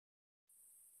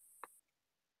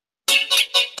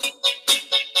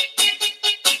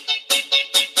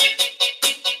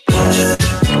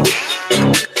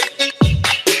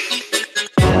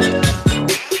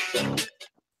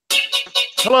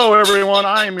everyone.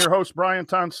 I am your host, Brian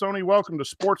Tonsoni. Welcome to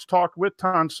Sports Talk with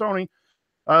Tonsoni.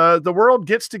 The world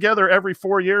gets together every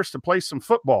 4 years to play some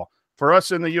football. For us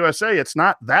in the USA, it's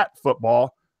not that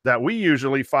football that we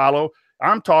usually follow.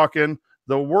 I'm talking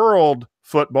the world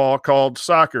football called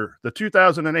soccer. The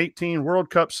 2018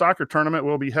 World Cup Soccer Tournament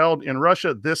will be held in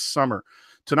Russia this summer.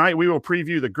 Tonight, we will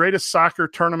preview the greatest soccer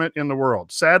tournament in the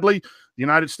world. Sadly, the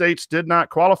United States did not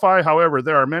qualify. However,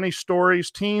 there are many stories,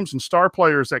 teams, and star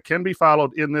players that can be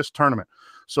followed in this tournament.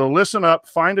 So listen up,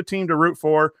 find a team to root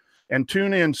for, and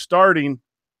tune in starting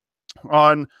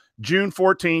on June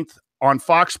 14th on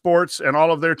Fox Sports and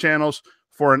all of their channels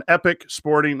for an epic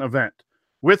sporting event.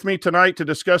 With me tonight to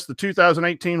discuss the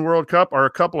 2018 World Cup are a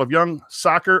couple of young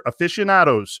soccer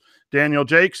aficionados. Daniel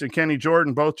Jakes and Kenny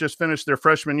Jordan both just finished their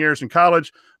freshman years in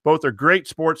college. Both are great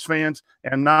sports fans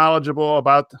and knowledgeable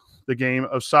about the game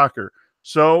of soccer.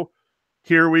 So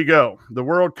here we go. The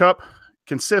World Cup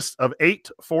consists of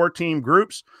 8 four-team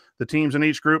groups. The teams in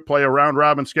each group play a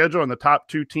round-robin schedule, and the top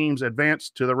 2 teams advance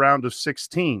to the round of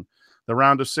 16. The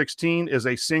round of 16 is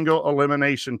a single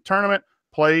elimination tournament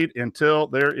played until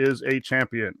there is a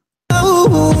champion.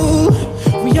 Ooh,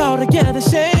 we all together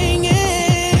singing.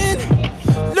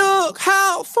 Look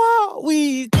how far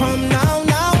we come now.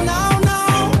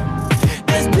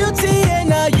 There's beauty in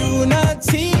the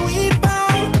unity we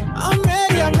found. I'm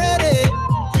ready.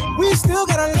 We still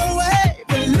got a long way,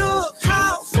 but look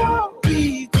how far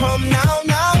we come now.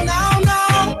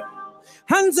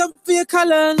 Hands up for your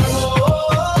colors.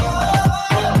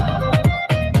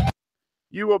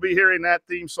 You will be hearing that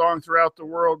theme song throughout the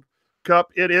World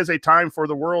Cup. It is a time for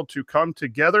the world to come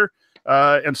together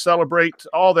and celebrate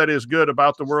all that is good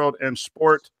about the world and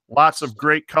sport. Lots of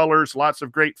great colors, lots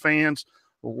of great fans,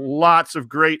 lots of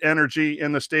great energy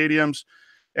in the stadiums.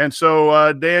 And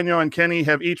so Daniel and Kenny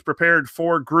have each prepared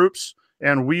 4 groups,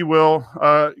 and we will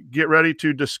get ready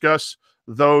to discuss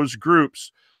those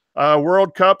groups.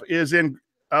 World Cup is in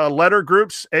letter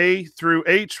groups A through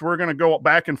H. We're going to go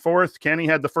back and forth. Kenny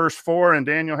had the first 4 and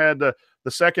Daniel had the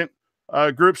second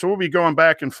group. So we'll be going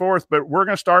back and forth, but we're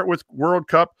going to start with World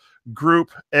Cup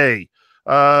Group A.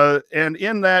 And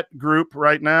in that group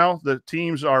right now, the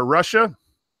teams are Russia,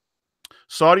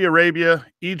 Saudi Arabia,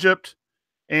 Egypt,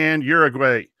 and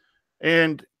Uruguay.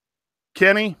 And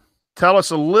Kenny, tell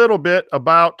us a little bit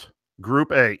about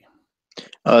Group A.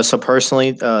 So personally,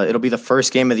 it'll be the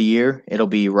first game of the year. It'll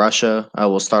be Russia.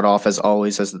 We'll start off as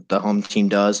always, as the home team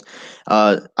does.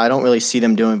 I don't really see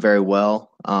them doing very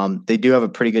well. They do have a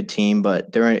pretty good team,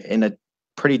 but they're in a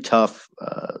pretty tough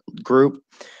group.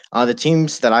 The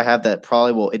teams that I have that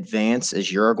probably will advance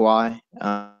is Uruguay,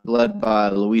 led by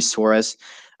Luis Suarez,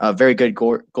 a very good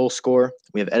goal scorer.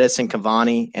 We have Edison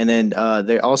Cavani, and then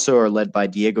they also are led by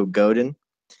Diego Godin.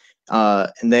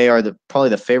 And they are probably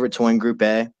the favorite to win Group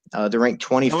A. They're ranked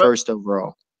 21st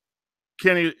overall.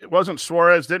 Kenny, wasn't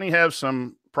Suarez, didn't he have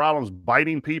some problems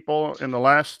biting people in the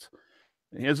last,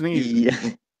 isn't he?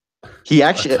 Yeah. He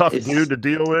actually a tough dude to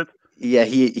deal with. Yeah,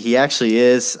 he actually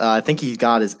is. I think he's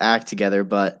got his act together,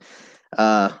 but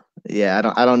yeah,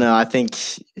 I don't know. I think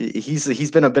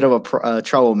he's been a bit of a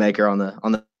troublemaker on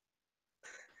the.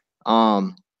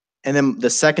 And then the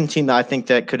second team that I think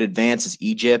that could advance is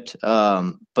Egypt.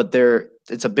 But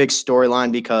it's a big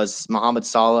storyline because Mohamed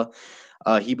Salah,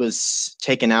 he was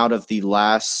taken out of the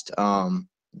last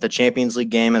the Champions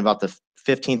League game in about the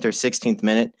 15th or 16th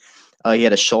minute. He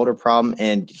had a shoulder problem,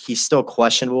 and he's still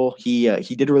questionable. He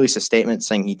did release a statement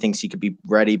saying he thinks he could be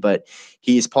ready, but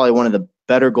he's probably one of the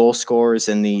better goal scorers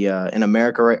in the in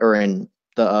America or in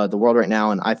the world right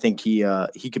now, and I think he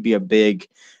could be a big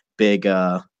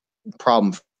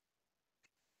problem.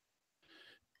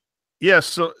 Yes,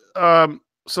 so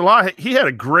Salah, he had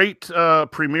a great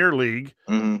Premier League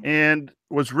and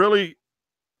was really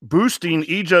boosting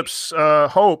Egypt's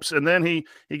hopes, and then he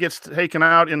gets taken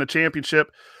out in the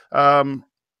championship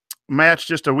match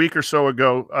just a week or so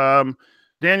ago.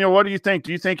 Daniel, what do you think?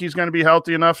 Do you think he's going to be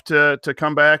healthy enough to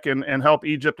come back and help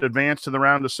Egypt advance to the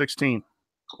round of 16?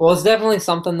 Well, it's definitely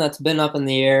something that's been up in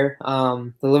the air.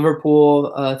 The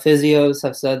Liverpool physios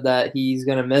have said that he's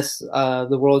going to miss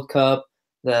the World Cup.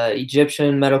 The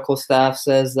Egyptian medical staff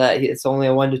says that it's only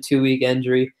a 1 to 2 week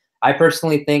injury. I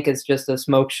personally think it's just a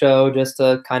smoke show, just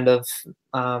to kind of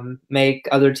make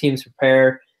other teams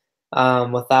prepare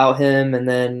without him, and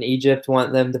then Egypt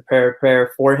want them to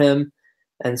prepare for him.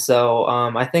 And so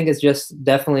I think it's just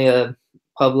definitely a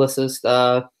publicist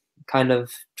kind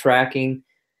of tracking.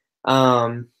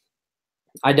 I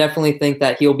definitely think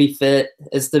that he'll be fit.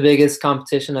 It's the biggest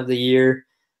competition of the year.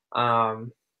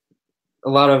 A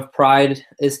lot of pride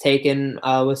is taken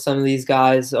with some of these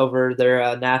guys over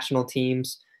their national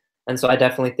teams. And so I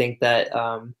definitely think that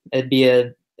it'd be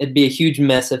a huge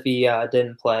miss if he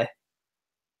didn't play.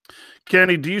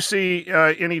 Kenny, do you see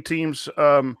any teams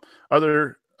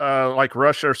other like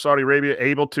Russia or Saudi Arabia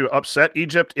able to upset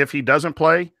Egypt if he doesn't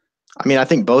play? I mean, I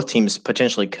think both teams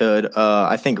potentially could.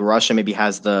 I think Russia maybe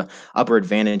has the upper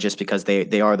advantage just because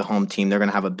they are the home team. They're going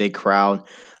to have a big crowd.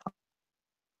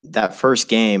 That first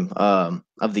game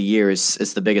of the year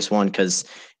is the biggest one because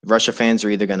Russia fans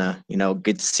are either going to,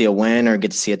 get to see a win or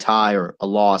get to see a tie or a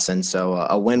loss. And so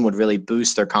a win would really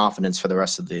boost their confidence for the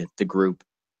rest of the group.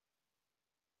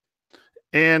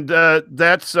 And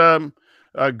that's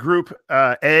Group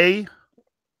A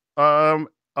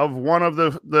of one of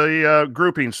the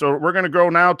groupings. So we're going to go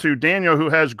now to Daniel,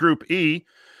 who has Group E.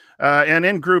 And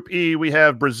in Group E, we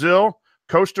have Brazil,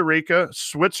 Costa Rica,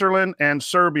 Switzerland, and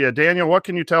Serbia. Daniel, what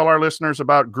can you tell our listeners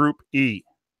about Group E?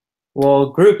 Well,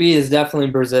 Group E is definitely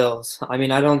Brazil's. I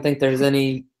mean, I don't think there's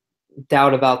any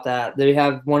doubt about that. They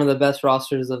have one of the best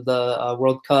rosters of the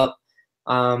World Cup.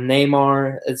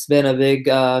 Neymar, it's been a big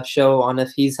show on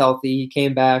if he's healthy. He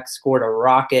came back, scored a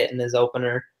rocket in his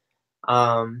opener.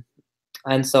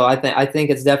 And so I think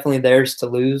it's definitely theirs to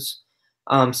lose.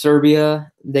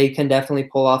 Serbia, they can definitely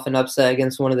pull off an upset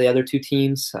against one of the other two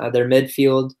teams. Their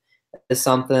midfield is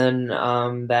something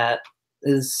that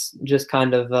is just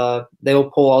kind of they will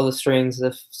pull all the strings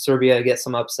if Serbia gets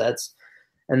some upsets.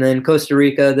 And then Costa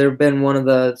Rica, they've been one of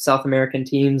the South American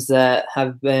teams that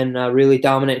have been really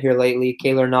dominant here lately.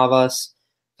 Keylor Navas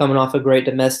coming off a great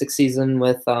domestic season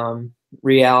with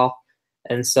Real.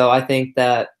 And so I think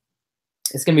that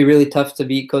it's going to be really tough to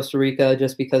beat Costa Rica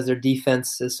just because their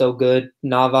defense is so good.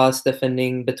 Navas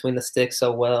defending between the sticks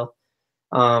so well.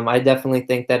 I definitely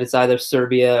think that it's either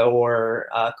Serbia or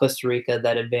Costa Rica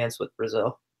that advance with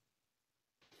Brazil.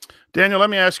 Daniel, let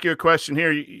me ask you a question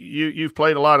here. You've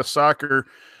played a lot of soccer,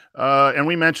 and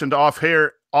we mentioned off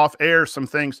air some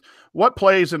things. What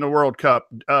plays in the World Cup?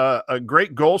 A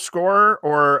great goal scorer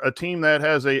or a team that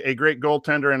has a great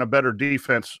goaltender and a better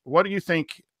defense? What do you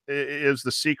think is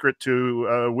the secret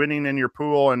to winning in your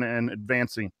pool and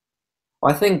advancing?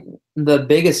 Well, I think the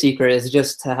biggest secret is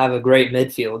just to have a great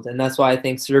midfield, and that's why I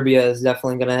think Serbia is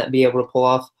definitely going to be able to pull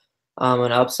off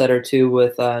an upset or two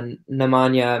with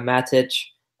Nemanja Matic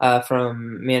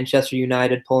from Manchester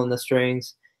United pulling the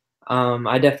strings.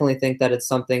 I definitely think that it's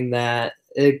something that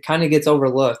it kind of gets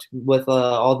overlooked with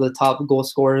all the top goal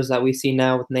scorers that we see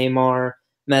now with Neymar,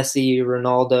 Messi,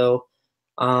 Ronaldo.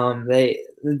 They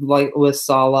like with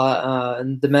Salah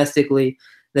and domestically,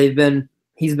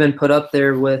 he's been put up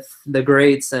there with the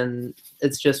greats, and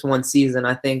it's just one season.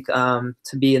 I think to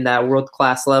be in that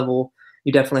world-class level,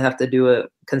 you definitely have to do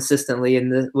it consistently.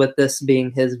 And with this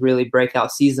being his really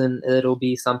breakout season, it'll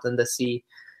be something to see.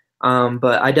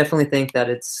 But I definitely think that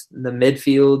it's the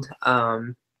midfield.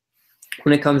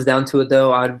 When it comes down to it,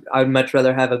 though, I'd much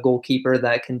rather have a goalkeeper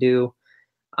that can do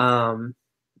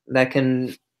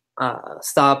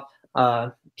stop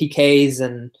PKs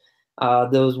and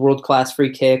those world-class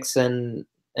free kicks and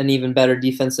an even better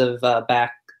defensive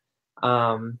back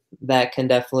that can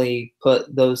definitely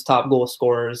put those top goal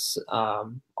scorers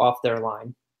off their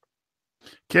line.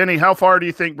 Kenny, how far do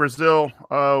you think Brazil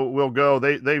will go?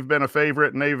 They've been a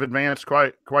favorite and they've advanced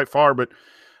quite far, but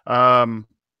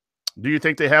do you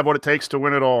think they have what it takes to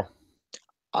win it all?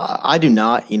 I do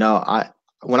not.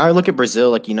 When I look at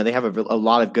Brazil, they have a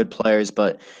lot of good players,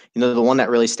 but the one that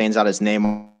really stands out is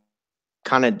Neymar.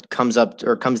 Kind of comes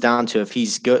down to if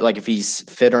he's good, like if he's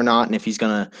fit or not, and if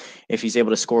he's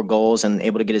able to score goals and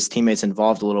able to get his teammates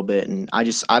involved a little bit. And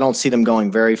I don't see them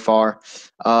going very far.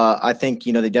 I think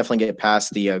they definitely get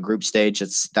past the group stage.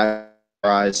 It's that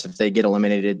rise. If they get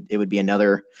eliminated, it would be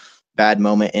another bad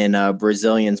moment in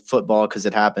Brazilian football because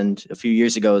it happened a few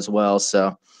years ago as well.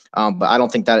 So. But I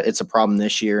don't think that it's a problem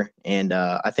this year, and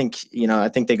I think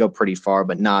they go pretty far,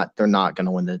 but they're not going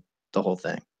to win the whole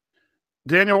thing.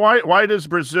 Daniel, why does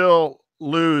Brazil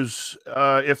lose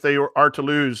if they are to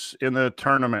lose in the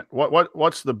tournament?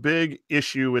 What's the big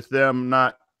issue with them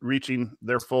not reaching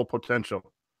their full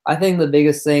potential? I think the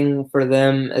biggest thing for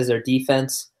them is their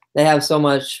defense. They have so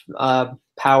much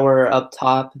power up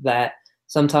top that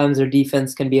sometimes their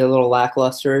defense can be a little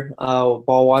lackluster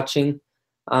ball watching.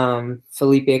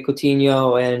 Felipe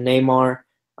Coutinho and Neymar,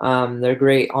 they're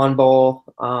great on-ball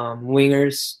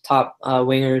wingers, top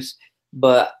wingers,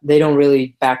 but they don't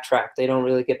really backtrack. They don't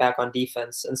really get back on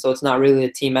defense, and so it's not really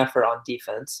a team effort on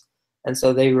defense. And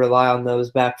so they rely on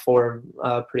those back four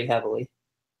pretty heavily.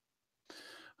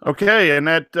 Okay, and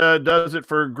that does it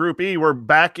for Group E. We're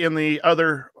back in the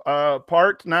other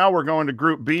part now. We're going to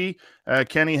Group B.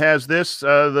 Kenny has this.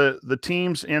 The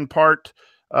teams in part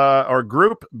or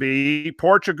Group B: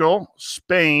 Portugal,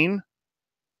 Spain,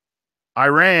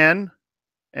 Iran,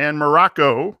 and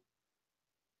Morocco.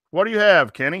 What do you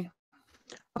have, Kenny?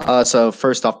 So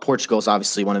first off, Portugal is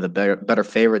obviously one of the better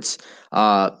favorites.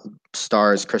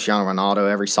 Stars Cristiano Ronaldo.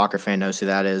 Every soccer fan knows who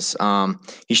that is.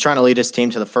 He's trying to lead his team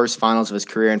to the first finals of his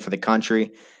career and for the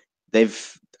country.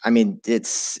 I mean,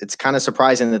 it's kind of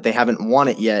surprising that they haven't won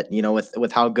it yet. You know,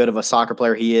 with how good of a soccer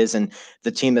player he is and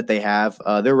the team that they have.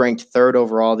 They're ranked third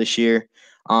overall this year.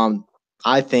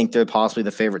 I think they're possibly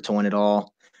the favorite to win it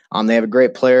all. They have a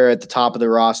great player at the top of the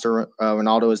roster.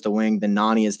 Ronaldo is the wing, then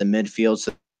Nani is the midfield.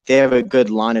 So they have a good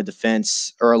line of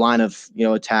defense or a line of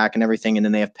attack and everything. And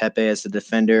then they have Pepe as the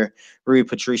defender, Rui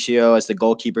Patricio as the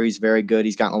goalkeeper. He's very good.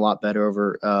 He's gotten a lot better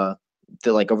over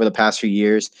the past few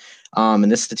years.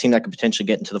 And this is the team that could potentially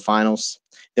get into the finals.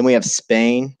 Then we have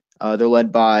Spain. They're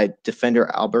led by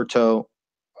defender Alberto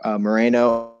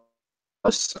Moreno.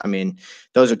 I mean,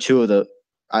 those are two of the.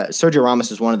 Sergio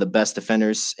Ramos is one of the best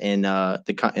defenders in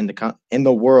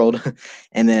the world,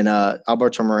 and then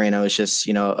Alberto Moreno is just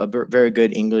a very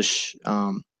good English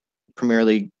Premier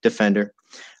League defender.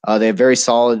 They have very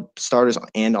solid starters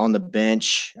and on the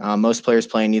bench. Most players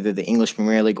playing either the English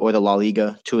Premier League or the La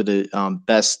Liga, two of the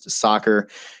best soccer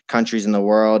countries in the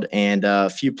world, and a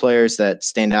few players that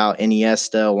stand out: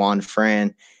 Iniesta, Juan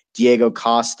Fran, Diego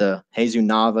Costa, Jesus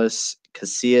Navas,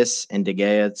 Casillas, and De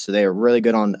Gea. So they are really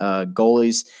good on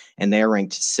goalies, and they are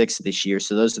ranked 6th this year.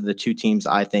 So those are the two teams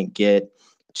I think get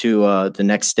to the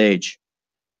next stage.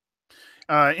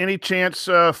 Any chance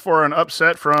for an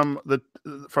upset from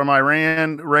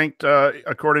Iran, ranked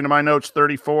according to my notes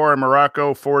 34, and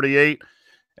Morocco 48?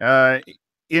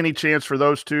 Any chance for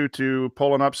those two to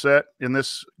pull an upset in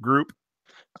this group?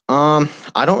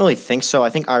 I don't really think so. I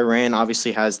think Iran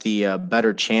obviously has the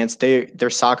better chance. Their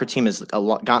soccer team has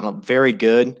gotten very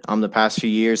good the past few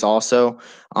years. Also,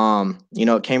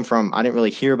 it came from I didn't really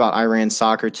hear about Iran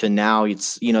soccer to now.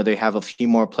 It's they have a few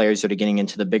more players that are getting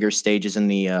into the bigger stages in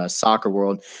the soccer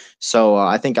world. So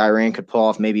I think Iran could pull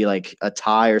off maybe like a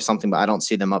tie or something, but I don't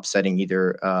see them upsetting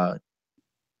either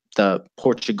the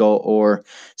Portugal or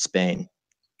Spain.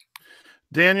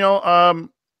 Daniel,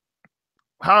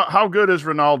 how good is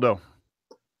Ronaldo?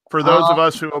 For those of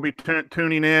us who will be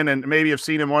tuning in and maybe have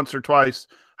seen him once or twice,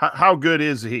 how good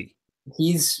is he?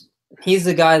 He's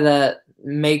the guy that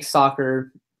makes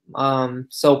soccer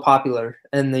so popular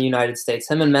in the United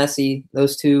States. Him and Messi,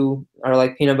 those two are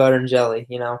like peanut butter and jelly.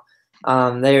 They're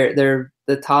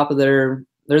the top of they're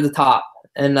the top,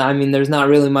 and I mean, there's not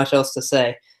really much else to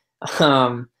say.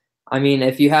 I mean,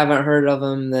 if you haven't heard of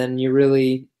him, then you're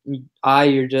really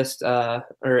just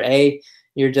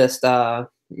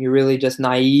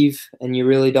naive, and you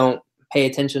really don't pay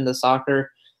attention to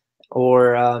soccer,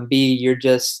 or B, you're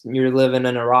living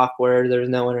in Iraq where there's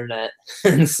no internet.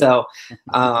 And so,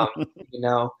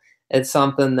 it's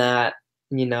something that,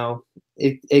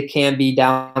 it can be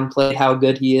downplayed how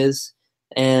good he is.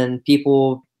 And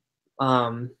people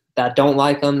that don't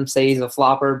like him say he's a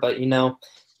flopper, but,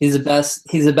 he's the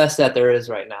best that there is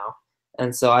right now.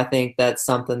 And so I think that's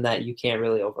something that you can't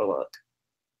really overlook.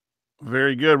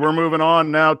 Very good. We're moving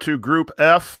on now to Group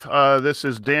F. This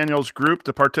is Daniel's group.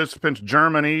 The participants: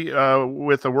 Germany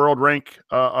with a world rank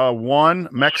 1,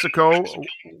 Mexico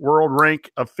world rank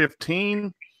of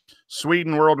 15,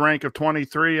 Sweden world rank of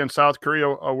 23, and South Korea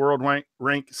a world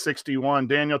rank 61.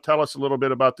 Daniel, tell us a little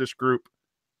bit about this group.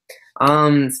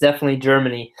 It's definitely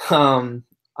Germany.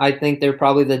 I think they're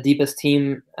probably the deepest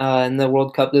team in the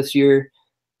World Cup this year.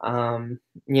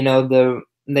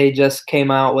 They just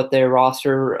came out with their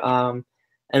roster, and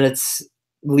it's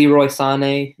Leroy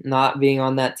Sané not being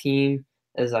on that team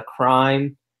is a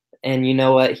crime. And you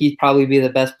know what? He'd probably be the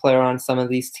best player on some of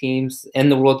these teams in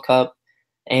the World Cup.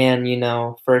 And,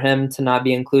 for him to not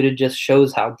be included just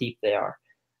shows how deep they are.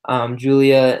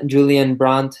 Julian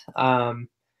Brandt,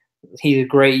 he's a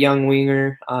great young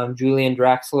winger. Julian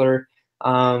Draxler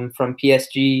from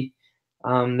PSG.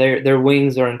 Their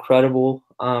wings are incredible.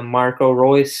 Marco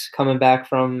Reus coming back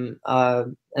from a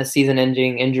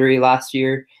season-ending injury last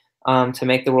year to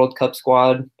make the World Cup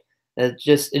squad. It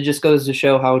just goes to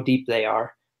show how deep they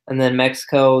are. And then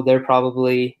Mexico, they're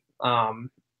probably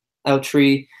El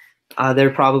Tri. They're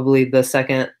probably the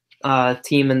second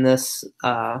team in this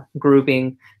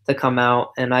grouping to come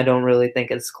out, and I don't really think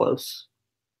it's close.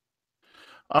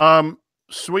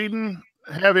 Sweden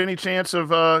have any chance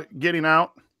of getting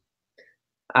out?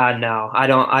 No, I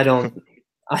don't.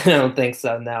 I don't think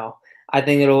so. No, I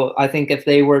think if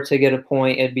they were to get a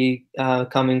point, it'd be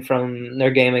coming from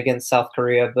their game against South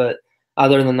Korea. But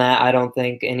other than that, I don't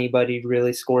think anybody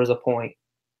really scores a point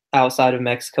outside of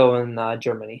Mexico and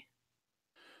Germany.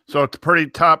 So it's pretty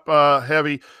top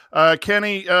heavy.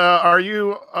 Kenny, are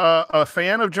you a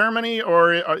fan of Germany,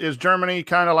 or is Germany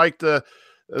kind of like the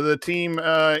team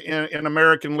in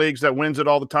American leagues that wins it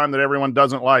all the time that everyone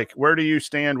doesn't like? Where do you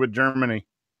stand with Germany?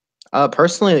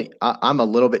 Personally, I'm a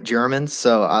little bit German,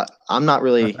 so I'm not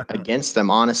really against them,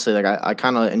 honestly. Like I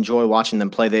kind of enjoy watching them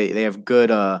play. They have good,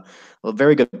 well,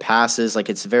 very good passes. Like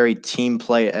it's very team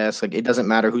play esque. Like it doesn't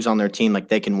matter who's on their team, like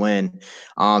they can win.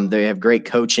 They have great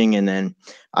coaching, and then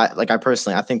I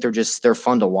personally I think they're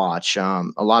fun to watch.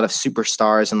 A lot of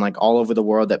superstars and like all over the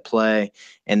world that play,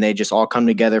 and they just all come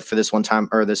together for this one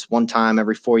time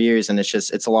every 4 years, and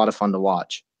it's a lot of fun to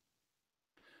watch.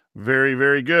 Very,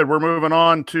 very good. We're moving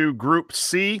on to Group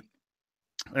C,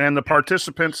 and the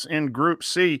participants in Group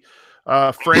C,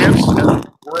 France, a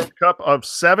World Cup of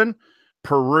 7,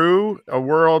 Peru, a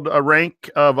world rank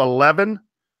of 11,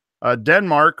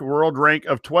 Denmark, world rank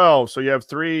of 12. So you have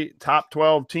 3 top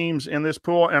 12 teams in this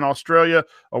pool, and Australia,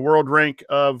 a world rank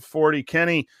of 40.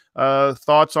 Kenny,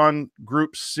 thoughts on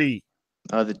Group C?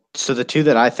 So the two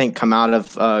that I think come out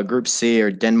of Group C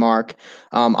are Denmark.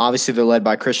 Obviously, they're led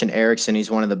by Christian Eriksen. He's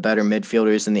one of the better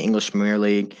midfielders in the English Premier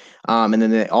League. And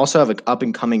then they also have an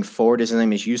up-and-coming forward. His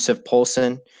name is Yusuf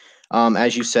Poulsen.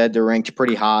 As you said, they're ranked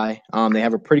pretty high. They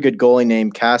have a pretty good goalie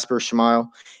named Kasper Schmeichel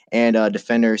and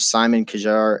defender Simon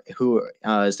Kjaer, who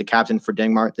is the captain for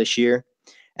Denmark this year.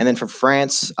 And then for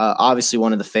France, obviously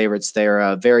one of the favorites.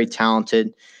 They're very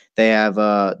talented. They're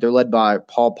led by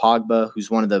Paul Pogba,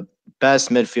 who's one of the best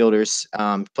midfielders,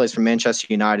 plays for Manchester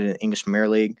United in the English Premier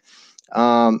League.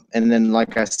 And then,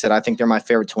 like I said, I think they're my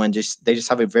favorite to win. They just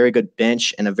have a very good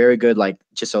bench and a very good,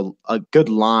 just a good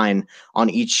line on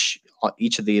each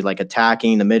of the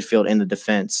attacking, the midfield, and the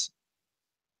defense.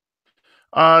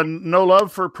 No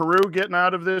love for Peru getting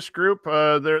out of this group.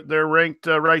 They're ranked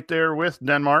right there with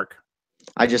Denmark.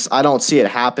 I don't see it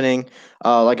happening.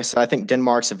 Like I said, I think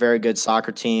Denmark's a very good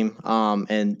soccer team,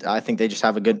 and I think they just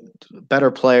have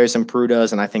better players than Peru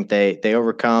does, and I think they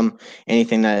overcome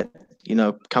anything that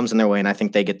comes in their way, and I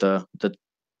think they get to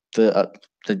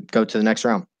go to the next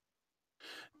round.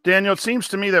 Daniel, it seems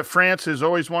to me that France is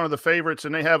always one of the favorites,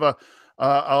 and they have a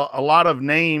lot of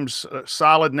names,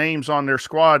 solid names on their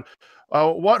squad.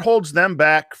 What holds them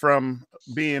back from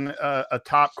being a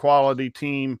top quality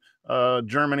team?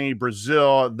 Germany,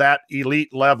 Brazil, that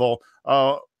elite level.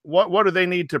 What do they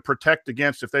need to protect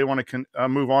against if they want to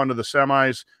move on to the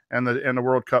semis and the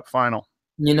World Cup final?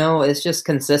 It's just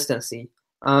consistency.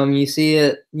 You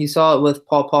saw it with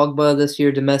Paul Pogba this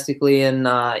year domestically in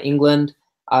England.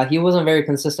 He wasn't very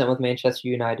consistent with Manchester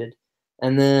United,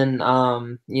 and then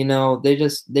they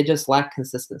just lack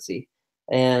consistency.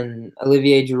 And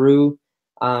Olivier Giroud,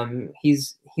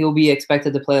 he'll be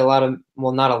expected to play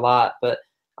not a lot, but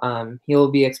he'll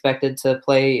be expected to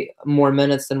play more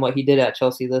minutes than what he did at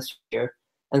Chelsea this year.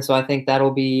 And so I think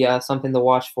that'll be something to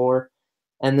watch for.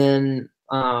 And then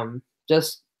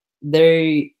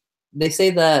they say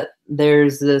that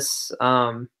there's this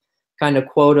kind of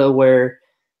quota where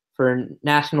for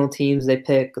national teams, they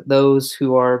pick those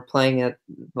who are playing at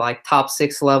top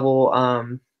 6 level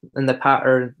in the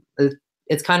power.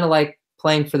 It's kind of like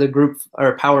playing for the group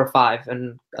or Power 5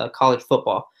 in college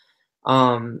football.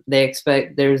 They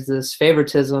expect there's this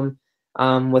favoritism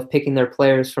with picking their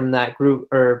players from that group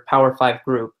or Power 5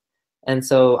 group. And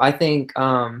so I think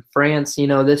France,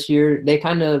 this year they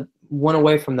kind of went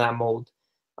away from that mold.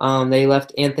 They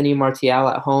left Anthony Martial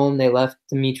at home. They left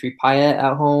Dimitri Payet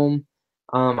at home.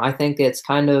 I think they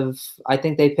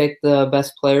picked the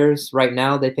best players right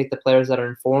now. They picked the players that are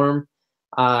in form.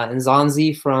 And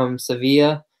Nzonzi from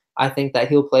Sevilla, I think that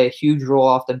he'll play a huge role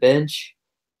off the bench.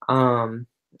 And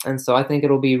so I think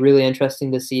it'll be really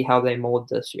interesting to see how they mold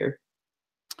this year.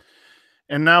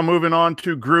 And now moving on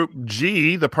to Group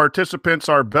G, the participants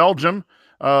are Belgium,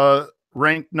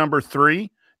 ranked number 3,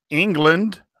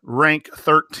 England, rank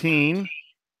 13,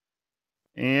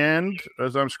 and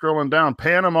as I'm scrolling down,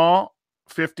 Panama,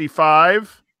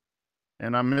 55,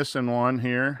 and I'm missing one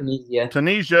here.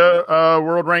 Tunisia,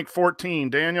 world rank 14.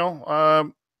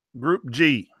 Daniel, Group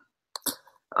G.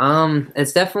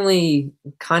 It's definitely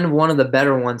kind of one of the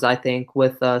better ones, I think,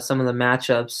 with some of the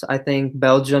matchups. I think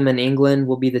Belgium and England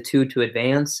will be the two to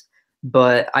advance,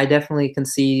 but I definitely can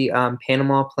see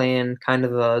Panama playing kind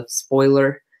of a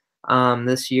spoiler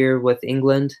this year with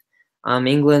England.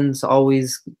 England's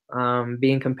always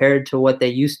being compared to what they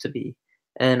used to be,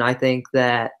 and I think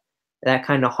that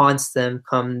kind of haunts them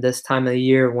come this time of the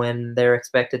year when they're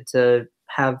expected to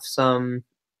have some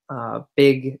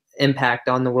big impact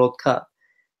on the World Cup.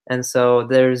 And so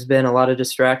there's been a lot of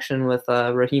distraction with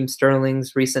Raheem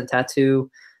Sterling's recent tattoo.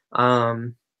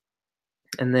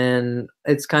 And then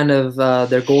it's kind of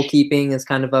their goalkeeping is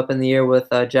kind of up in the air with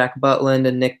Jack Butland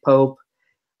and Nick Pope.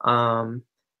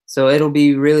 So it'll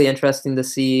be really interesting to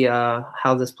see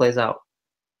how this plays out.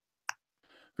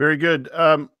 Very good.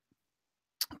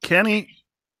 Kenny,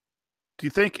 do you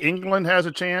think England has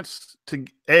a chance to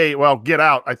get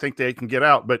out? I think they can get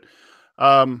out, but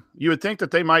you would think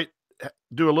that they might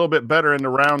do a little bit better in the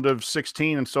round of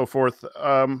 16 and so forth.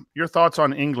 Your thoughts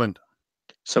on England?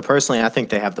 So personally, I think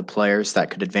they have the players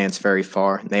that could advance very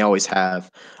far. They always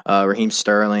have. Raheem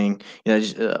Sterling,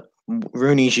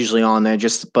 Rooney's usually on there.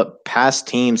 But past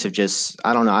teams have just,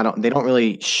 I don't know. They don't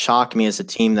really shock me as a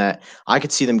team that I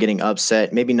could see them getting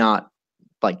upset. Maybe not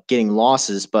like getting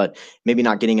losses, but maybe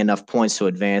not getting enough points to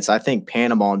advance. I think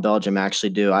Panama and Belgium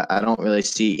actually do. I don't really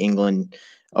see England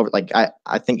over.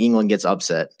 I think England gets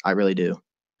upset. I really do.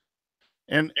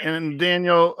 And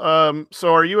Daniel,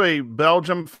 so are you a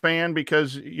Belgium fan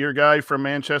because your guy from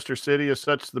Manchester City is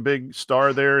such the big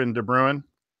star there in De Bruyne?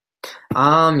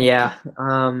 Yeah.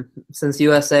 Since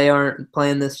USA aren't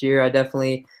playing this year, I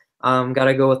definitely got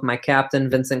to go with my captain,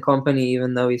 Vincent Kompany,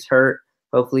 even though he's hurt.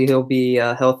 Hopefully he'll be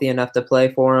healthy enough to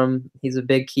play for him. He's a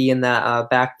big key in that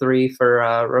back three for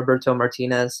Roberto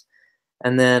Martinez.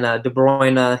 And then De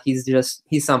Bruyne,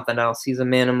 he's something else. He's a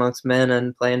man amongst men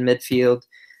and playing midfield.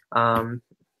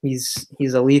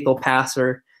 He's a lethal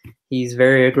passer. He's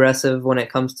very aggressive when it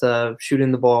comes to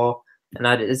shooting the ball, and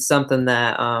it's something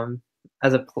that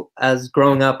as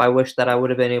growing up, I wish that I would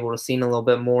have been able to seen a little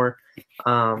bit more,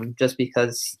 just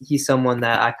because he's someone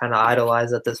that I kind of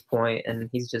idolize at this point, and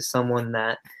he's just someone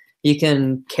that he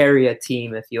can carry a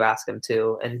team if you ask him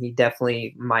to, and he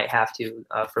definitely might have to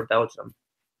for Belgium.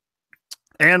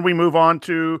 And we move on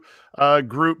to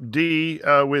Group D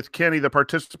with Kenny. The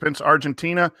participants: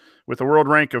 Argentina with a world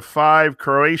rank of 5,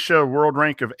 Croatia, world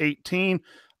rank of 18,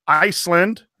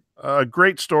 Iceland, a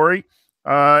great story,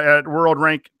 at world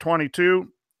rank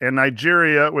 22, and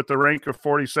Nigeria with the rank of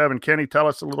 47. Kenny, tell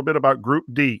us a little bit about Group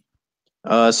D.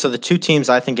 So the two teams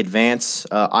I think advance,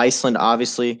 Iceland,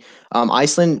 obviously.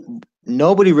 Iceland,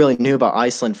 nobody really knew about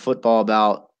Iceland football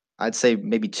about, I'd say,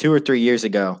 maybe 2 or 3 years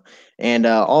ago. And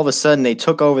all of a sudden, they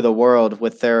took over the world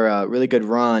with their really good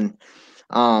run.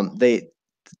 They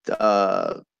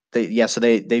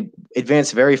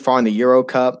advanced very far in the Euro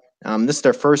Cup. This is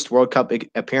their first World Cup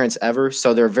appearance ever,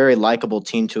 so they're a very likable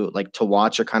team to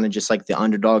watch. Or kind of just like the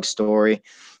underdog story.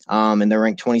 And they're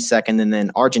ranked 22nd. And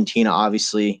then Argentina,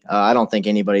 obviously, I don't think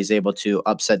anybody's able to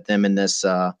upset them in this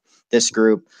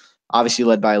group. Obviously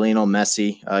led by Lionel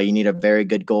Messi. You need a very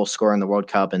good goal scorer in the World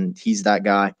Cup, and he's that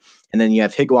guy. And then you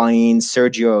have Higuain,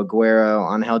 Sergio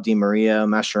Aguero, Angel Di Maria,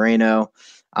 Mascherano,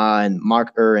 and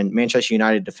Manchester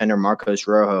United defender Marcos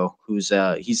Rojo, who's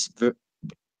he's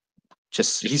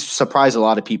surprised a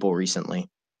lot of people recently.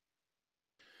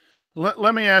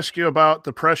 Let me ask you about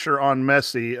the pressure on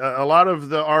Messi. A lot of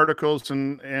the articles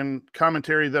and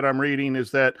commentary that I'm reading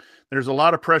is that there's a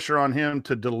lot of pressure on him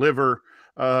to deliver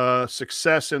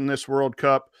success in this World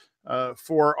Cup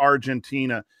for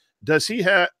Argentina.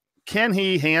 Can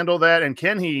he handle that, and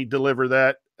can he deliver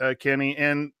that, Kenny?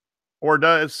 And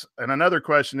another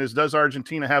question is, does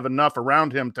Argentina have enough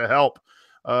around him to help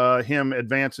him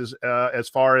advance as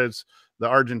far as the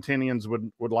Argentinians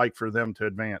would like for them to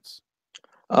advance?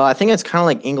 I think it's kind of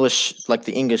like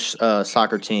the English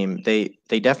soccer team. They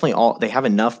definitely they have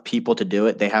enough people to do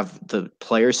it. They have the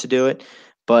players to do it.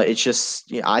 But it's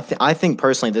just, I think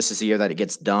personally this is the year that it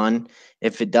gets done.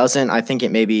 If it doesn't, I think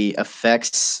it maybe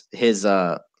affects his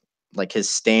his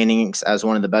standings as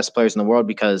one of the best players in the world,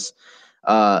 because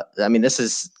this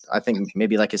is, I think,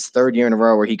 maybe like his 3rd year in a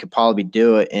row where he could probably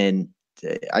do it. And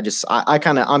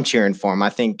I'm cheering for him. I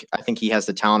think he has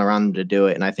the talent around him to do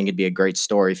it, and I think it'd be a great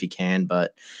story if he can.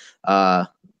 But I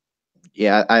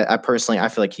personally, I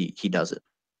feel like he does it.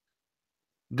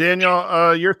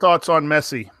 Daniel, your thoughts on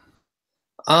Messi?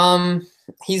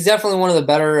 He's definitely one of the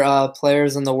better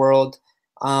players in the world.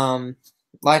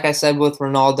 Like I said with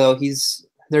Ronaldo,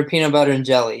 they're peanut butter and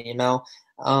jelly, you know.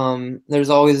 There's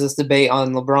always this debate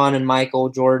on LeBron and Michael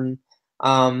Jordan.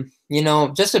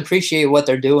 Just appreciate what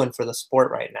they're doing for the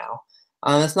sport right now.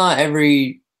 It's not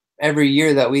every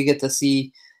year that we get to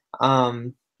see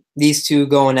these two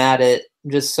going at it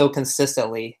just so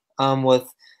consistently, with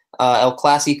El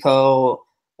Clasico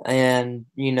and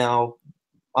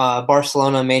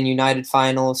Barcelona Man United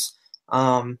finals.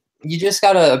 You just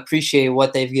gotta appreciate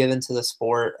what they've given to the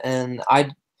sport, and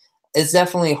it's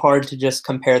definitely hard to just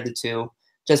compare the two,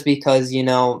 just because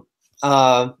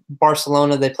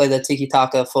Barcelona, they play the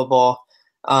tiki-taka football,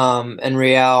 and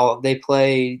Real, they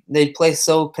play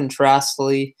so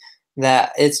contrastly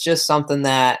that it's just something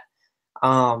that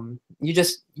you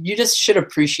just should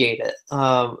appreciate it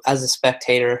as a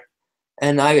spectator.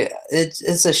 And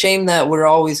it's a shame that we're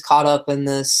always caught up in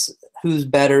this who's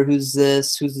better, who's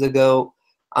this, who's the GOAT.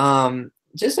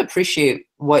 Just appreciate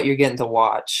what you're getting to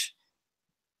watch.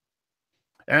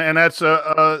 And that's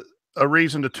a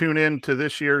reason to tune in to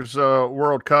this year's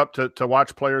World Cup to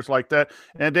watch players like that.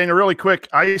 And Daniel, really quick,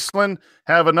 Iceland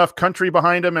have enough country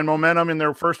behind them and momentum in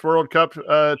their first World Cup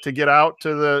to get out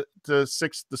to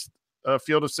the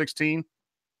field of 16.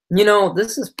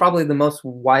 This is probably the most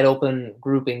wide open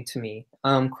grouping to me.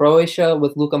 Croatia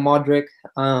with Luka Modric.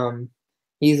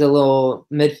 He's a little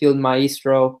midfield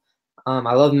maestro.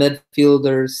 I love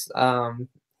midfielders.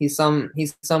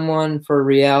 He's someone for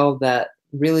Real that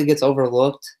really gets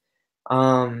overlooked.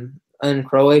 In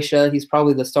Croatia, he's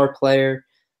probably the star player.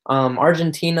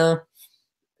 Argentina,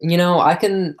 I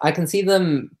can see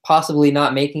them possibly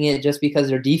not making it just because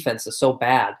their defense is so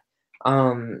bad.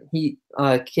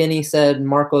 Kenny said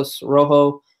Marcos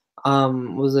Rojo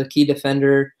was a key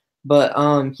defender, but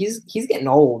he's getting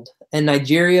old. And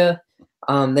Nigeria,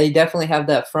 they definitely have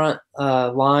that front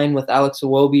line with Alex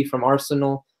Iwobi from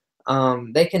Arsenal.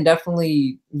 They can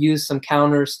definitely use some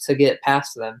counters to get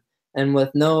past them. And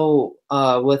with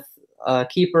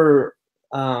keeper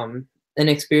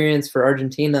inexperience for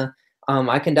Argentina,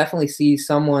 I can definitely see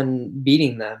someone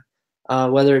beating them,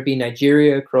 whether it be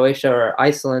Nigeria, Croatia, or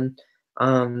Iceland.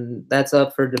 That's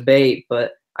up for debate,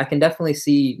 but I can definitely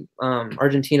see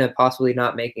Argentina possibly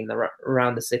not making the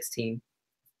round of 16.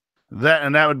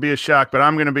 That would be a shock, but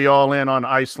I'm going to be all in on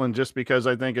Iceland just because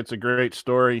I think it's a great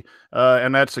story.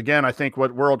 And that's, again, I think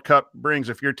what World Cup brings.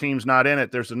 If your team's not in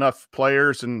it, there's enough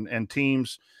players and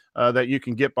teams that you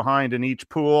can get behind in each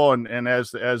pool and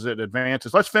as it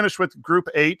advances. Let's finish with Group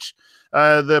H.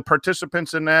 The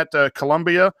participants in that,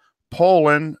 Colombia,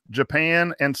 Poland,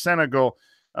 Japan, and Senegal.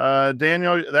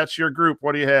 Daniel, that's your group.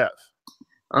 What do you have?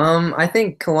 I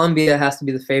think Colombia has to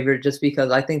be the favorite just because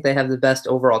I think they have the best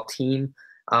overall team.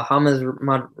 James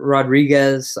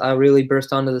Rodriguez really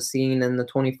burst onto the scene in the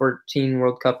 2014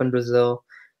 World Cup in Brazil.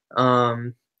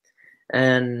 And,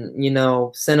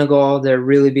 Senegal, they're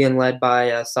really being led by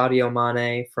Sadio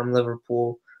Mane from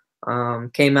Liverpool.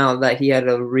 Came out that he had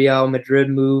a Real Madrid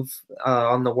move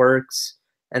on the works,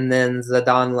 and then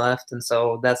Zidane left. And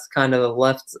so that's kind of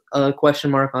left a question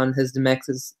mark on his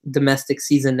domestic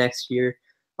season next year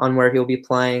on where he'll be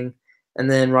playing.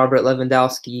 And then Robert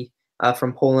Lewandowski,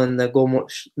 from Poland,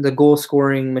 the goal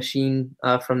scoring machine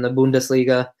from the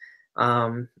Bundesliga.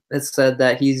 It's said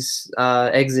that he's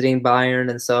exiting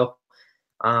Bayern, and so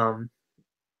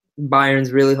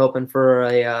Bayern's really hoping for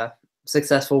a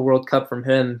successful World Cup from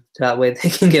him. That way they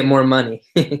can get more money.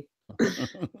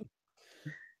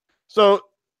 So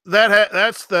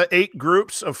that's the 8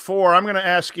 groups of 4. I'm going to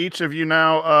ask each of you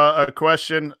now a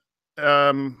question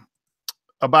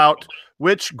about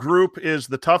which group is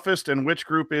the toughest and which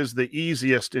group is the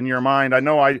easiest in your mind. I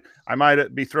know I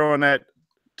might be throwing that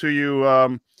to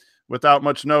you without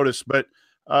much notice, but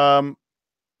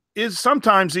is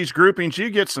sometimes these groupings, you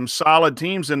get some solid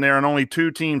teams in there and only 2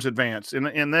 teams advance. And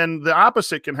then the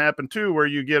opposite can happen too, where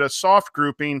you get a soft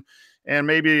grouping and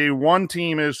maybe one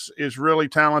team is really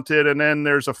talented and then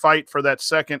there's a fight for that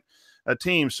second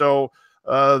team. So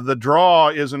the draw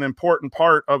is an important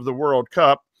part of the World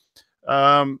Cup.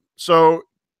 So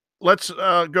let's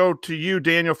go to you,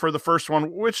 Daniel, for the first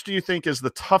one. Which do you think is the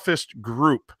toughest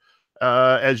group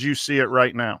as you see it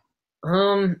right now?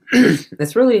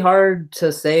 It's really hard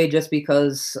to say just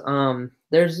because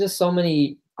there's just so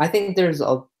many. I think there's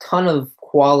a ton of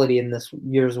quality in this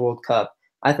year's World Cup.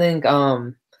 I think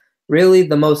really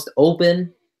the most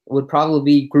open would probably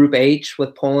be Group H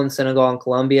with Poland, Senegal, and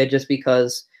Colombia, just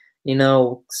because,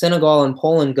 Senegal and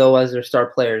Poland go as their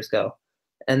star players go.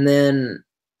 And then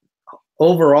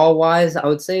overall wise, I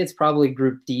would say it's probably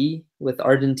Group D with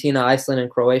Argentina, Iceland, and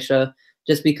Croatia,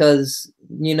 just because,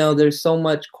 there's so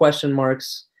much question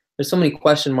marks. There's so many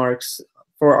question marks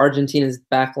for Argentina's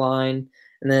back line.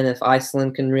 And then if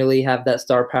Iceland can really have that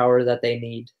star power that they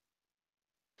need.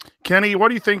 Kenny, what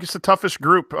do you think is the toughest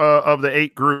group of the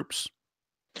 8 groups?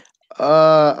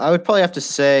 I would probably have to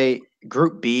say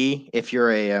Group B if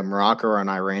you're a Morocco or an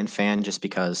Iran fan, just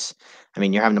because,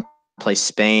 you're having to play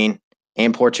Spain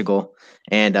and Portugal,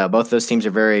 and both those teams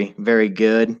are very, very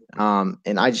good. And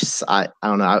I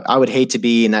don't know. I would hate to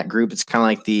be in that group. It's kind of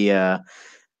like the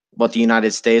what the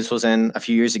United States was in a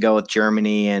few years ago with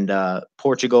Germany and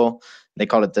Portugal. They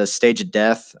called it the stage of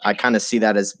death. I kind of see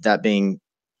that as that being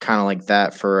kind of like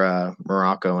that for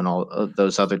Morocco and all of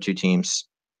those other 2 teams.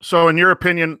 So in your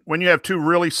opinion, when you have 2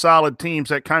 really solid teams,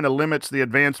 that kind of limits the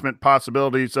advancement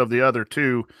possibilities of the other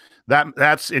 2.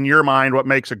 That's in your mind what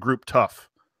makes a group tough.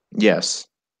 Yes.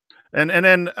 And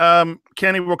then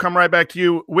Kenny, we'll come right back to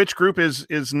you. Which group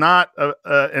is not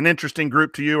an interesting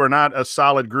group to you, or not a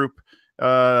solid group,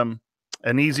 an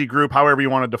easy group, however you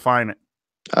want to define it?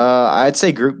 I'd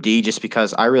say Group D, just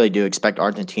because I really do expect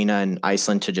Argentina and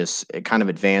Iceland to just kind of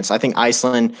advance. I think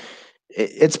Iceland,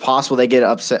 it's possible they get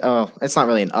upset. Oh, it's not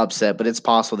really an upset, but it's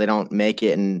possible they don't make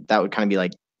it, and that would kind of be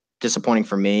like disappointing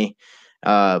for me.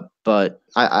 But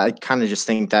I kind of just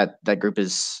think that that group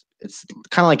is, it's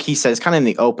kind of like he said, it's kind of in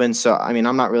the open. So I mean,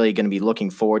 I'm not really going to be looking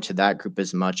forward to that group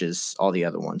as much as all the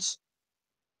other ones.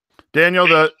 Daniel,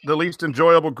 the least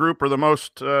enjoyable group, or the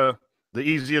most the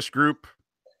easiest group?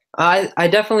 I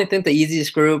definitely think the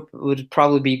easiest group would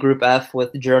probably be Group F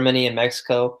with Germany and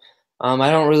Mexico.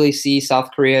 I don't really see South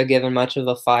Korea giving much of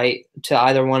a fight to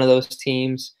either one of those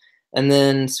teams. And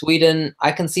then Sweden,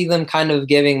 I can see them kind of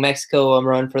giving Mexico a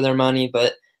run for their money,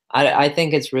 but I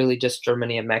think it's really just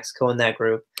Germany and Mexico in that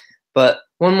group. But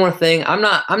one more thing, I'm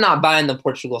not buying the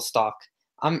Portugal stock.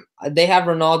 They have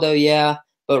Ronaldo, yeah,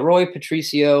 but Roy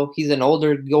Patricio, he's an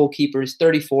older goalkeeper. He's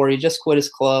 34. He just quit his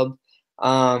club.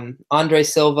 Andre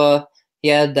Silva, he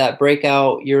had that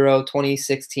breakout Euro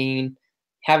 2016.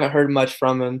 Haven't heard much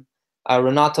from him.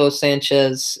 Renato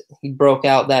Sanchez, he broke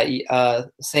out that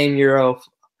same Euro.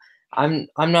 I'm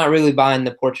not really buying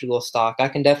the Portugal stock. I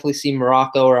can definitely see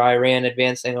Morocco or Iran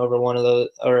advancing over one of those,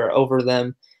 or over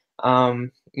them.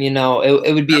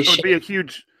 It would be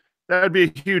that would be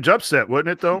a huge upset,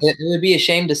 wouldn't it? Though it would be a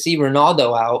shame to see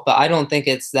Ronaldo out, but I don't think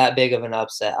it's that big of an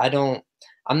upset.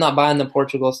 I'm not buying the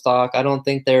Portugal stock. I don't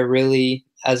think they're really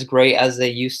as great as they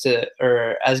used to,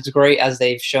 or as great as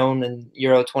they've shown in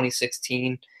Euro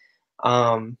 2016.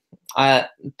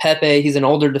 Pepe, he's an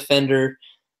older defender.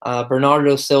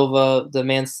 Bernardo Silva, the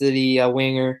Man City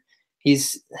winger,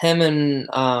 him and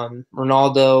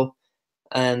Ronaldo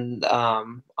and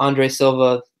Andre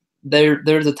Silva. They're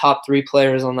the top three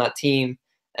players on that team,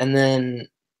 and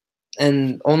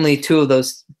only two of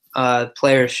those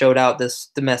players showed out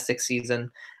this domestic season.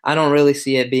 I don't really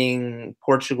see it being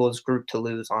Portugal's group to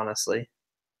lose, honestly.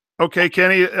 Okay,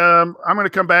 Kenny, I'm going to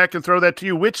come back and throw that to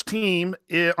you. Which team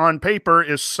on paper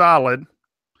is solid?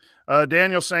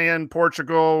 Daniel saying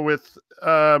Portugal with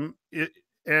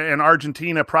and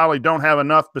Argentina probably don't have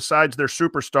enough besides their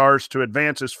superstars to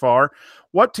advance as far.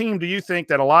 What team do you think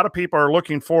that a lot of people are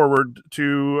looking forward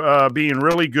to being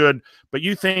really good, but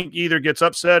you think either gets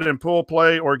upset in pool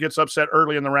play or gets upset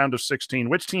early in the round of 16?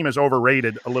 Which team is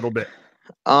overrated a little bit?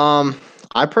 I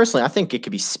think it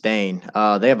could be Spain.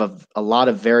 They have a lot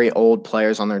of very old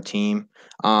players on their team.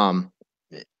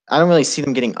 I don't really see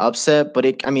them getting upset, but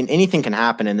anything can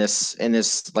happen in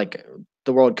this like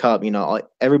the World Cup.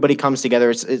 Everybody comes together.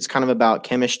 It's kind of about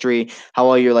chemistry, how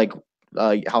well you're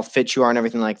how fit you are, and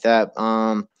everything like that.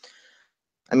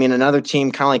 Another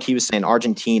team, kind of like he was saying,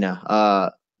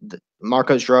 Argentina.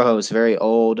 Marcos Rojo is very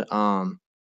old. I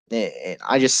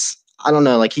don't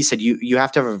know. Like he said, you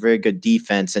have to have a very good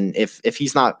defense, and if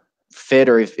he's not fit,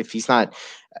 or if he's not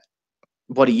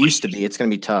what he used to be, it's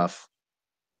going to be tough.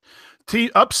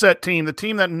 Upset team, the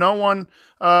team that not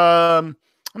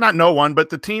no one, but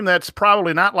the team that's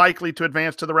probably not likely to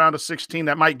advance to the round of 16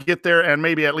 that might get there and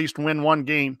maybe at least win one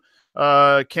game.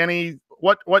 Kenny,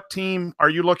 what team are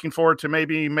you looking forward to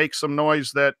maybe make some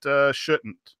noise that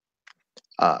shouldn't?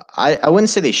 I wouldn't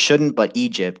say they shouldn't, but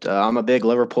Egypt. I'm a big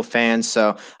Liverpool fan,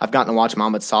 so I've gotten to watch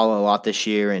Mohamed Salah a lot this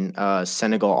year, and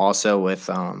Senegal also with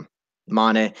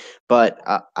Mane. But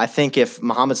I think if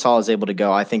Mohamed Salah is able to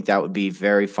go, I think that would be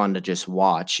very fun to just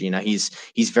watch.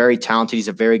 He's very talented. He's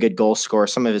a very good goal scorer.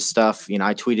 Some of his stuff,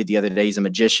 I tweeted the other day, he's a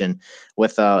magician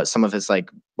with some of his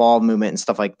ball movement and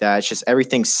stuff like that. It's just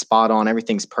everything's spot on,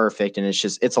 everything's perfect, and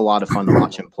it's a lot of fun to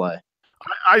watch him play.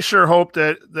 I sure hope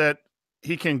that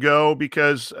he can go,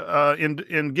 because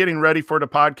in getting ready for the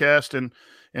podcast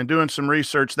and doing some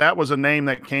research, that was a name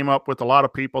that came up with a lot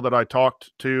of people that I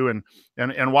talked to,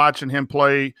 and watching him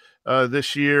play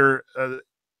this year,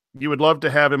 you would love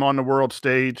to have him on the world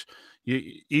stage.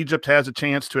 Egypt has a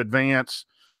chance to advance.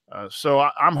 So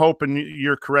I'm hoping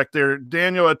you're correct there.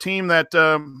 Daniel, a team that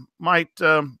might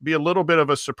be a little bit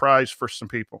of a surprise for some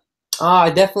people.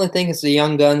 I definitely think it's the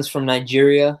young guns from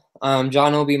Nigeria.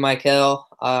 John Obi Mikel,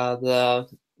 the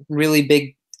really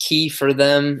big key for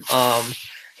them.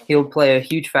 He'll play a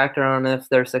huge factor on if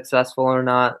they're successful or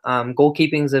not.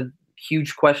 Goalkeeping is a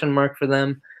huge question mark for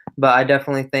them, but I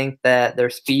definitely think that their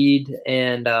speed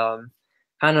and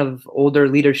kind of older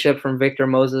leadership from Victor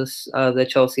Moses, the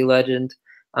Chelsea legend,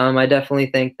 I definitely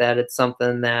think that it's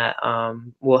something that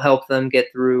will help them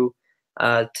get through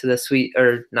to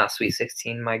the not Sweet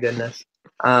 16, my goodness,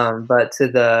 but to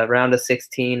the round of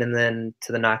 16 and then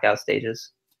to the knockout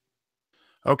stages.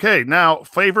 Okay, now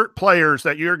favorite players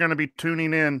that you're going to be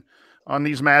tuning in on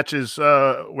these matches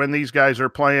when these guys are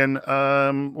playing.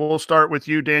 We'll start with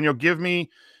you, Daniel. Give me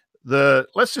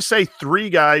let's just say 3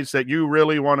 guys that you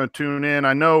really want to tune in.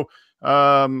 I know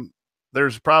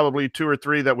there's probably 2 or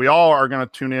 3 that we all are going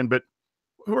to tune in, but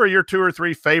who are your 2 or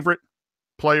 3 favorite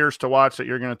players to watch that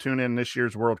you're going to tune in this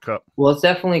year's World Cup? Well, it's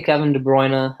definitely Kevin De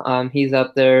Bruyne. He's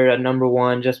up there at number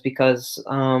 1 just because,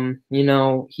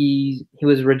 he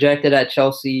was rejected at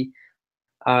Chelsea,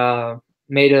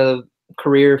 made a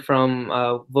career from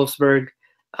Wolfsburg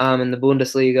in the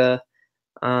Bundesliga.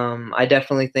 I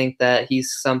definitely think that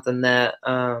he's something that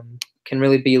can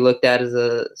really be looked at as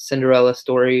a Cinderella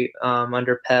story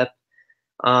under Pep.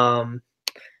 And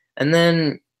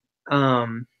then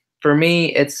for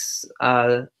me, it's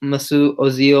Mesut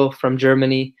Ozil from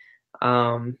Germany.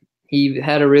 He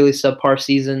had a really subpar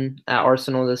season at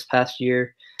Arsenal this past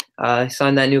year. He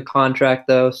signed that new contract,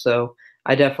 though, so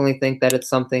I definitely think that it's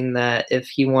something that if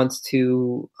he wants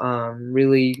to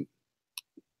really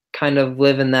kind of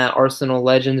live in that Arsenal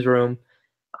legends room,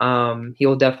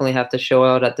 he'll definitely have to show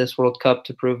out at this World Cup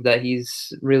to prove that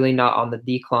he's really not on the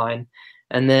decline.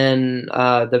 And then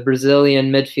the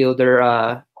Brazilian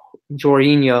midfielder,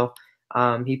 Jorginho,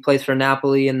 he plays for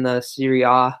Napoli in the Serie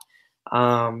A.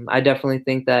 I definitely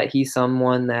think that he's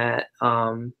someone that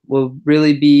will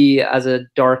really be as a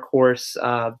dark horse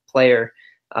player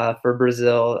for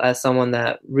Brazil, as someone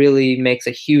that really makes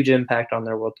a huge impact on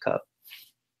their World Cup.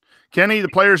 Kenny, the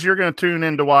players you're going to tune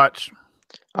in to watch.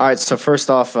 All right, so first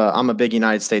off, I'm a big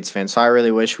United States fan, so I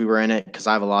really wish we were in it because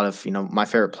I have a lot of, my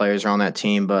favorite players are on that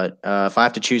team. But if I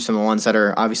have to choose some of the ones that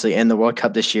are obviously in the World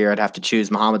Cup this year, I'd have to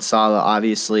choose Mohamed Salah,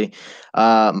 obviously,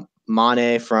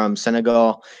 Mane from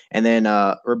Senegal, and then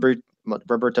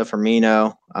Roberto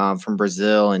Firmino from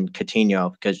Brazil, and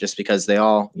Coutinho, because they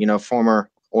all, former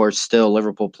or still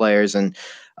Liverpool players, and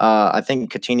I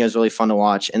think Coutinho is really fun to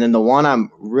watch. And then the one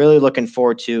I'm really looking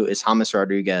forward to is James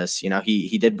Rodriguez.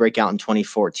 He did break out in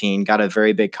 2014, got a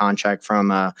very big contract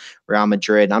from Real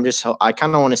Madrid. And I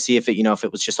kind of want to see if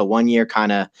it was just a 1-year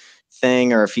kind of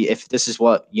thing, or if this is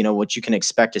what you can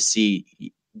expect to see.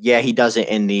 Yeah, he does it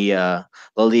in the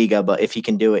La Liga, but if he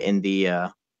can do it in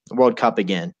the World Cup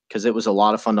again, because it was a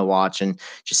lot of fun to watch and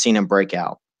just seeing him break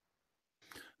out.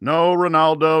 No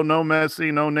Ronaldo, no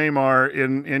Messi, no Neymar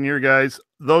in your guys.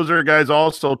 Those are guys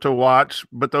also to watch,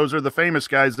 but those are the famous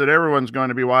guys that everyone's going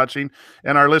to be watching.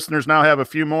 And our listeners now have a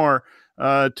few more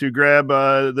to grab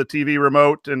the TV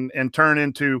remote and turn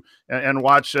into and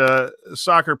watch.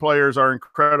 Soccer players are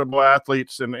incredible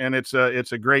athletes, and it's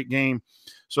a great game.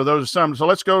 So those are some. So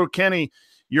let's go, Kenny.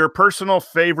 Your personal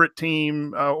favorite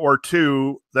team or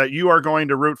 2 that you are going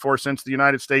to root for, since the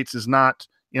United States is not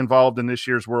involved in this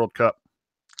year's World Cup.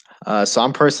 So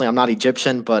I'm not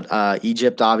Egyptian, but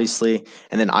Egypt, obviously,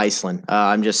 and then Iceland.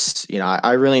 I'm just,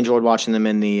 I really enjoyed watching them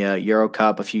in the Euro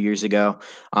Cup a few years ago.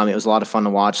 It was a lot of fun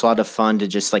to watch, a lot of fun to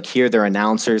just hear their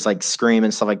announcers scream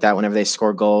and stuff like that whenever they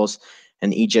score goals.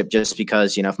 And Egypt, just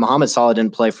because, if Mohamed Salah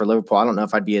didn't play for Liverpool, I don't know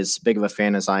if I'd be as big of a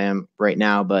fan as I am right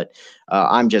now, but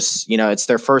I'm just, it's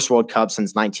their first World Cup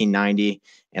since 1990.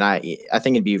 And I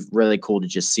think it'd be really cool to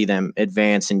just see them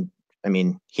advance. And I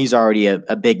mean, he's already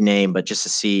a big name, but just to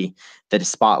see the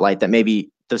spotlight that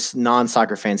maybe the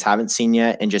non-soccer fans haven't seen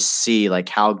yet, and just see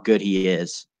how good he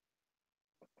is.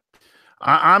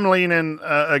 I'm leaning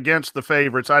against the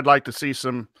favorites. I'd like to see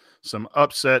some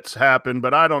upsets happen,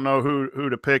 but I don't know who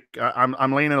to pick.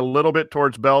 I'm leaning a little bit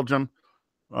towards Belgium.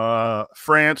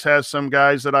 France has some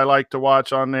guys that I like to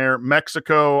watch on there.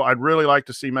 Mexico, I'd really like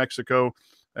to see Mexico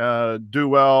do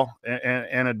well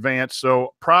and advance.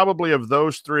 So probably of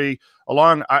those 3,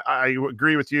 I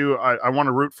agree with you. I want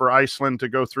to root for Iceland to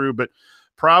go through, but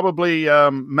probably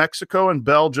Mexico and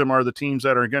Belgium are the teams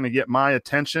that are going to get my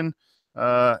attention.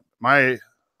 My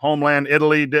homeland,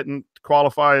 Italy, didn't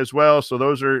qualify as well. So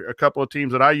those are a couple of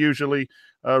teams that I usually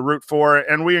root for.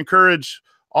 And we encourage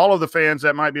all of the fans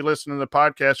that might be listening to the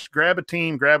podcast, grab a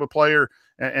team, grab a player,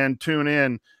 and tune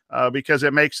in because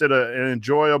it makes it an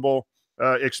enjoyable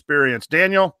experience.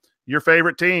 Daniel, your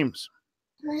favorite teams?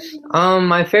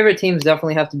 My favorite teams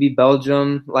definitely have to be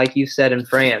Belgium, like you said, and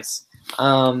France.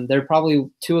 They're probably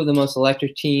 2 of the most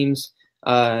electric teams.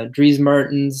 Dries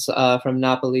Mertens from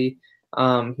Napoli.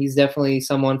 He's definitely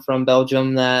someone from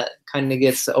Belgium that kind of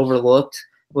gets overlooked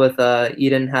with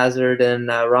Eden Hazard and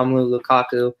Romelu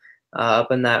Lukaku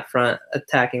up in that front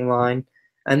attacking line.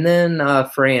 And then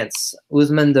France,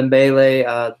 Ousmane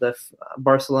Dembele, the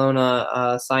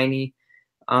Barcelona signee.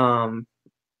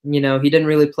 He didn't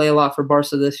really play a lot for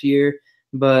Barca this year,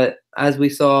 but as we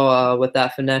saw with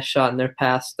that finesse shot in their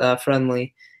past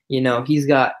friendly, he's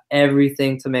got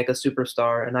everything to make a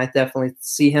superstar, and I definitely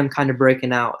see him kind of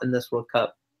breaking out in this World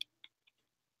Cup.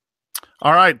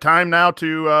 All right, time now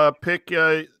to pick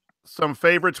some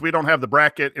favorites. We don't have the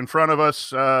bracket in front of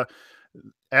us.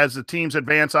 As the teams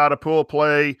advance out of pool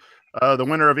play, the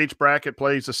winner of each bracket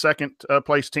plays the second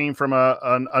place team from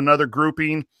another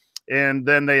grouping, and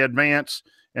then they advance.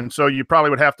 And so you probably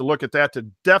would have to look at that to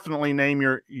definitely name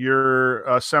your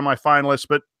semifinalists.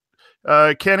 But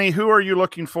Kenny, who are you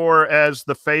looking for as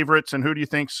the favorites, and who do you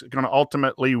think's going to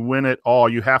ultimately win it all?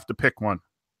 You have to pick one.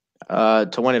 To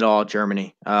win it all,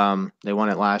 Germany. They won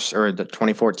it the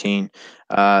 2014,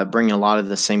 bringing a lot of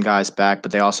the same guys back,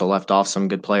 but they also left off some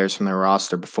good players from their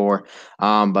roster before.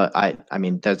 But I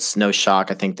mean, that's no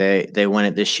shock. I think they win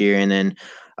it this year. And then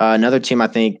another team I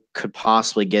think could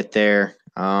possibly get there.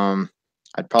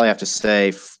 I'd probably have to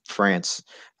say France.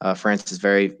 France is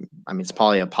it's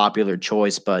probably a popular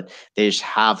choice, but they just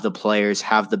have the players,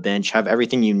 have the bench, have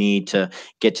everything you need to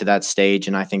get to that stage,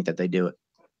 and I think that they do it.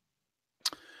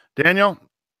 Daniel,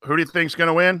 who do you think is going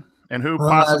to win, and who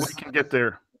possibly can get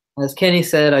there? As Kenny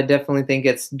said, I definitely think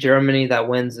it's Germany that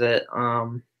wins it.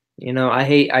 I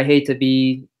hate to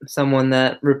be someone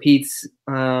that repeats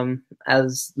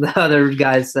as the other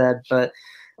guys said, but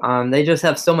they just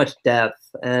have so much depth,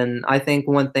 and I think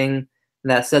one thing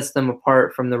that sets them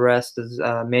apart from the rest is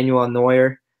Manuel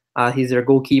Neuer. He's their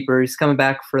goalkeeper. He's coming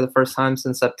back for the first time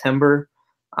since September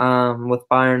with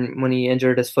Bayern when he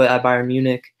injured his foot at Bayern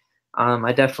Munich.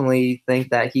 I definitely think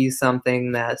that he's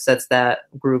something that sets that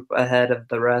group ahead of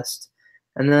the rest.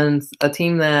 And then a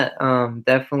team that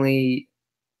definitely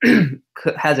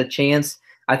has a chance,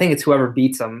 I think it's whoever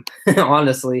beats them,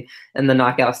 honestly, in the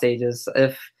knockout stages.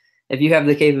 If you have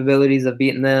the capabilities of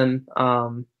beating them,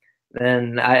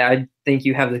 then I think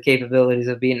you have the capabilities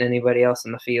of beating anybody else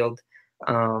in the field.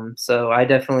 So I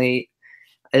definitely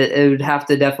 – it would have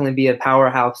to definitely be a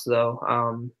powerhouse,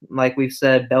 though. Like we've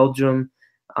said, Belgium –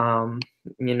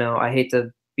 I hate to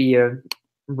be a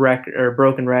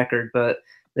broken record, but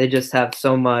they just have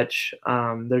so much.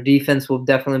 Their defense will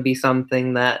definitely be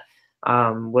something that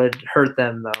would hurt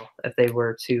them, though, if they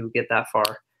were to get that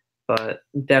far. But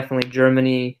definitely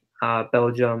Germany,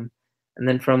 Belgium, and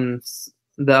then from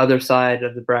the other side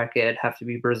of the bracket, it'd have to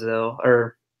be Brazil,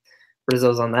 or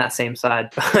Brazil's on that same side.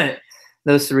 But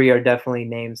those three are definitely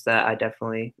names that I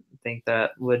definitely think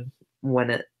that would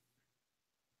win it.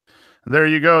 There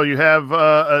you go. You have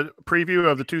a preview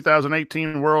of the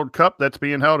 2018 World Cup that's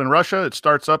being held in Russia. It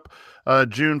starts up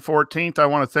June 14th. I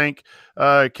want to thank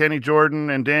Kenny Jordan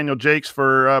and Daniel Jakes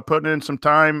for putting in some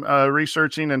time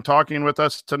researching and talking with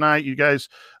us tonight. You guys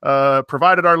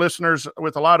provided our listeners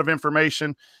with a lot of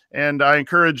information, and I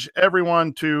encourage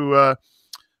everyone to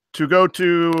go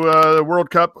to the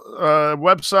World Cup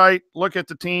website, look at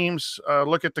the teams,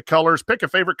 look at the colors, pick a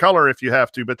favorite color if you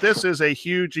have to. But this is a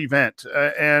huge event.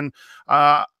 And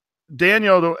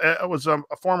Daniel was a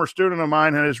former student of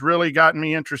mine and has really gotten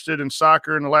me interested in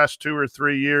soccer in the last 2 or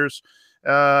 3 years.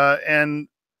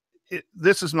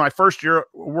 This is my first year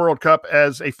World Cup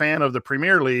as a fan of the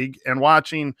Premier League and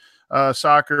watching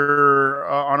soccer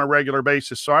on a regular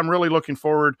basis. So I'm really looking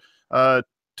forward to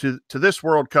this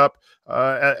World Cup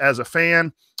as a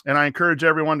fan, and I encourage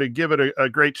everyone to give it a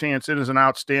great chance. It is an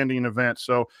outstanding event.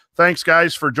 So thanks,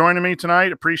 guys, for joining me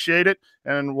tonight. Appreciate it,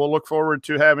 and we'll look forward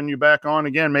to having you back on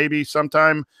again, maybe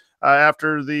sometime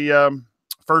after the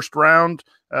first round,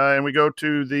 and we go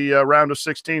to the round of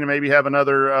 16 and maybe have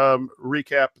another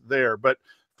recap there. But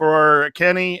for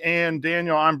Kenny and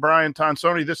Daniel, I'm Brian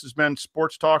Tonsoni. This has been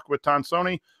Sports Talk with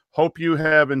Tonsoni. Hope you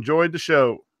have enjoyed the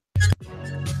show.